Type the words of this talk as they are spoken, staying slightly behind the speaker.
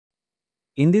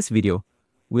In this video,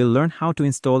 we'll learn how to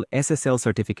install SSL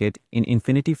certificate in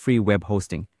Infinityfree web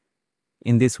hosting.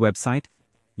 In this website,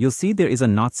 you'll see there is a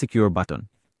Not Secure button.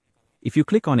 If you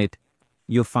click on it,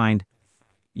 you'll find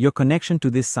your connection to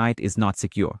this site is not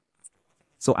secure.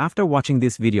 So after watching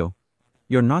this video,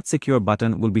 your Not Secure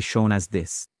button will be shown as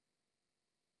this.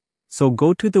 So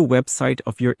go to the website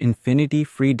of your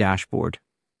Infinityfree dashboard.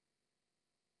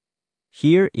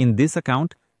 Here in this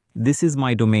account, this is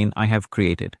my domain I have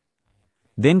created.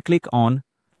 Then click on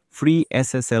Free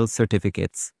SSL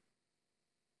Certificates.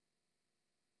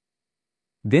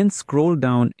 Then scroll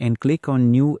down and click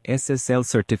on New SSL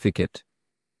Certificate.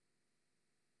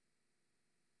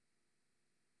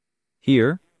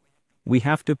 Here, we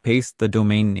have to paste the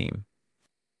domain name.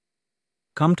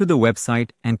 Come to the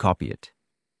website and copy it.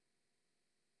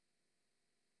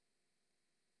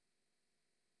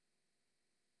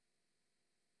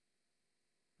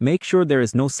 Make sure there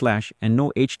is no slash and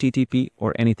no HTTP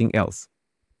or anything else.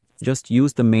 Just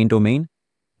use the main domain,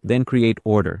 then create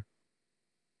order.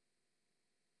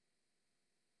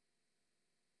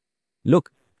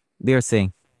 Look, they are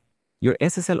saying, your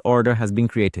SSL order has been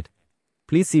created.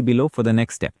 Please see below for the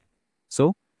next step.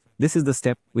 So, this is the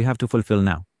step we have to fulfill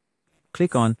now.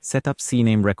 Click on Set up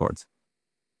CNAME records.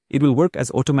 It will work as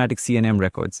automatic CNAME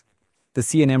records. The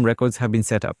CNAME records have been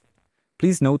set up.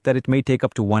 Please note that it may take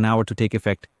up to 1 hour to take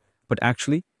effect, but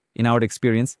actually, in our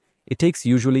experience, it takes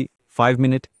usually 5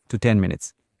 minutes to 10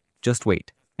 minutes. Just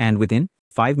wait. And within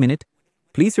 5 minutes,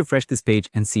 please refresh this page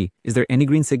and see, is there any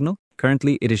green signal?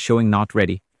 Currently, it is showing not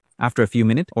ready. After a few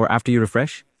minutes or after you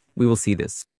refresh, we will see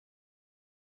this.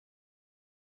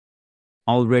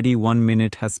 Already 1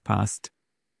 minute has passed.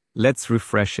 Let's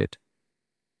refresh it.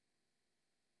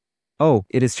 Oh,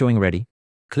 it is showing ready.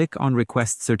 Click on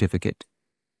Request Certificate.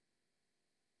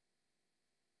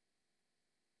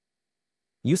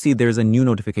 You see there is a new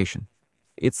notification.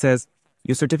 It says,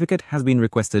 your certificate has been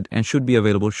requested and should be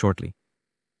available shortly.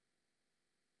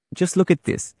 Just look at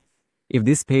this. If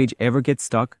this page ever gets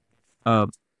stuck,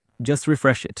 just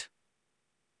refresh it.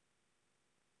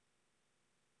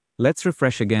 Let's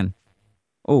refresh again.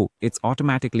 Oh, it's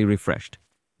automatically refreshed,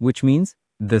 which means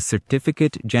the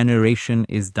certificate generation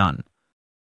is done.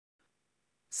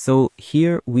 So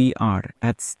here we are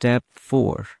at step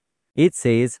 4. It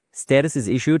says status is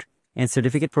issued and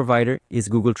certificate provider is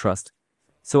Google Trust.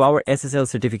 So our SSL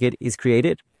certificate is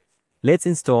created. Let's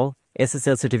install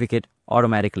SSL certificate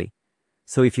automatically.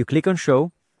 So if you click on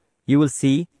show, you will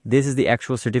see this is the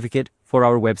actual certificate for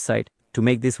our website to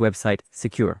make this website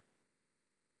secure.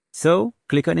 So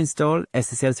click on install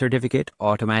SSL certificate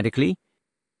automatically.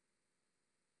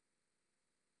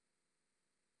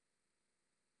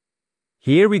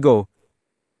 Here we go.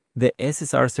 The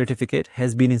SSR certificate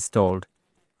has been installed.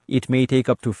 It may take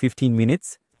up to 15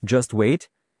 minutes, just wait,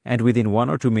 and within 1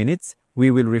 or 2 minutes, we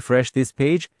will refresh this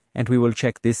page and we will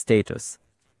check this status.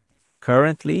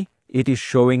 Currently, it is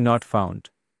showing not found.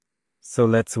 So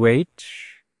let's wait.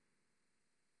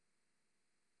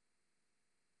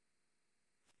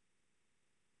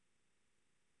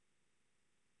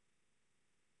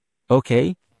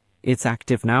 Okay, it's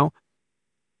active now.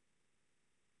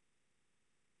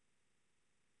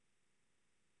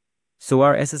 So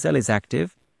our SSL is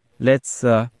active. Let's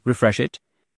refresh it.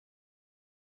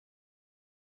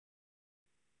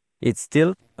 It's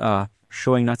still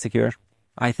showing not secure.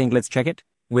 I think let's check it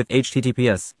with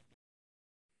HTTPS.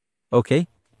 Okay,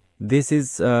 this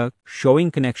is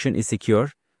showing connection is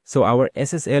secure. So our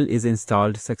SSL is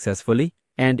installed successfully.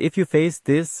 And if you face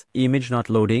this image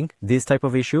not loading, this type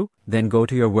of issue, then go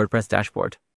to your WordPress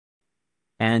dashboard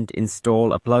and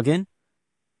install a plugin.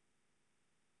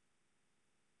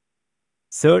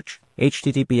 Search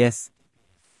HTTPS.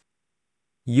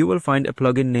 You will find a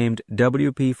plugin named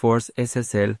wpwiki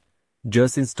SSL.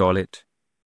 Just install it.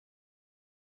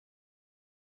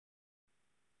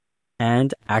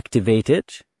 And activate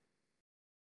it.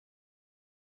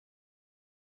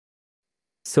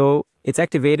 So it's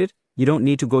activated. You don't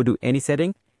need to go do any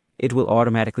setting. It will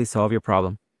automatically solve your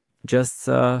problem. Just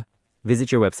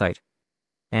visit your website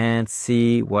and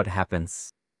see what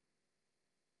happens.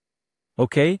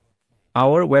 Okay.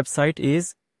 Our website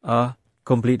is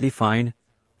completely fine.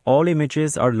 All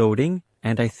images are loading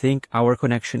and I think our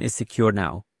connection is secure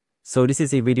now. So this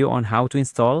is a video on how to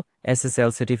install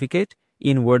SSL certificate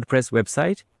in WordPress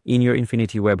website in your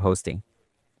Infinity web hosting.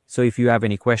 So if you have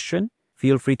any question,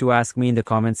 feel free to ask me in the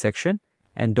comment section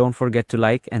and don't forget to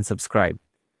like and subscribe.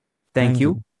 Thank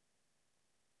you.